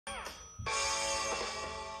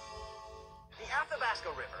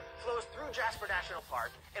Tabasco River flows through Jasper National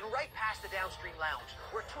Park and right past the downstream lounge,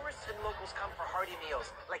 where tourists and locals come for hearty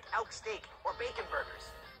meals like elk steak or bacon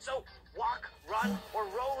burgers. So walk, run, or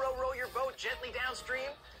row your boat gently downstream,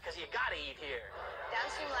 because you gotta eat here.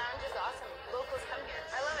 Downstream lounge is awesome. Locals come here.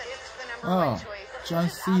 I love it. It's the number Oh, one choice. John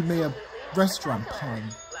C. made a restaurant pun.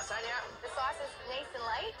 Lasagna? The sauce is nice and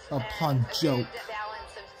light. A pun joke. Good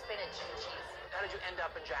balance of spinach and cheese. How did you end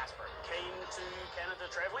up in Jasper? Came to Canada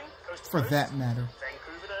traveling? Coast to For coast? that matter.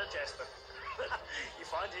 Vancouver to Jasper. You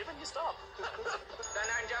find him and you stop. Dan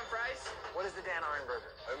Iron Jam fries? What is the Dan Iron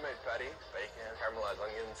burger? Homemade patty, bacon, caramelized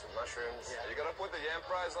onions, and mushrooms. Yeah. You gotta put the yam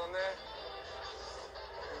fries on there.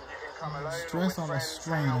 You can come alone Stress or on with the friends,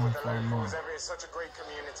 strain hang out with the for a locals. moment. It's such a great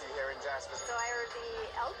community here in Jasper. So I ordered the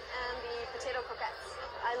elk and the potato croquettes.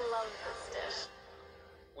 I love this dish.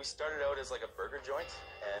 We started out as like a burger joint,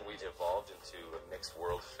 and we've evolved into a mixed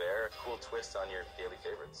world fare, a cool twist on your daily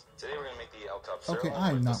favorites. Today we're going to make the elk top Okay, sirloin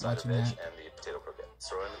I'm with the not side of watching veg that. and the potato croquette.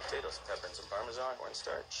 Throw in the potatoes, pepper and some parmesan,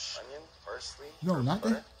 cornstarch, onion, parsley, No, not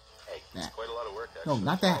butter, that. egg. That. It's quite a lot of work, No, actually.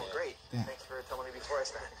 not that. Oh, great. That. Thanks for telling me before I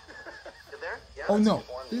started. Good there? Yeah. Oh no.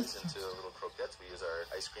 Form these into little croquettes. We use our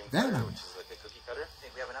ice cream That cutter, one. which is like a cookie cutter.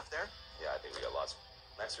 Think we have enough there? Yeah, I think we got lots.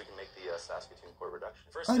 Next, we can make the Saskatoon pork reduction.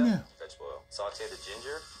 First Oh, step, no. vegetable oil. Saute the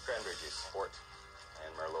ginger, cranberry juice, port,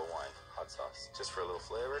 and Merlot wine, hot sauce, just for a little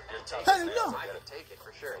flavor. Your taste Hey, is no. there, so I get can it. take it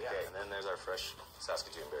for sure, yeah. Okay, and then there's our fresh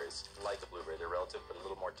Saskatoon berries. Like the blueberry, they're relative, but a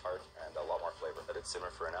little more tart and a lot more flavor. Let it simmer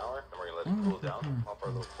for an hour, then we're gonna let it cool down. Pop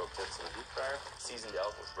our little croquettes in the deep fryer. Seasoned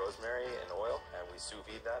elk with rosemary and oil, and we sous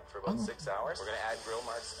vide that for about 6 hours. We're gonna add grill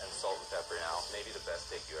marks and salt and pepper now. Maybe the best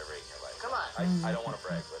steak you ever ate in your life. Come on. I don't want to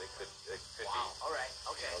brag, but it could be. All right,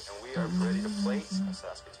 okay. And we are ready to plate a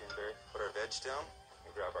Saskatoon berry. Put our veg down and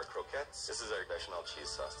grab our croquettes. This is our bechamel cheese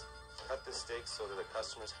sauce. Cut the steak so that the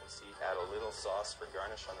customers can see. Add a little sauce for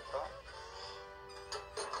garnish on the top.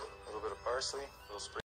 A little bit of parsley, a little spring.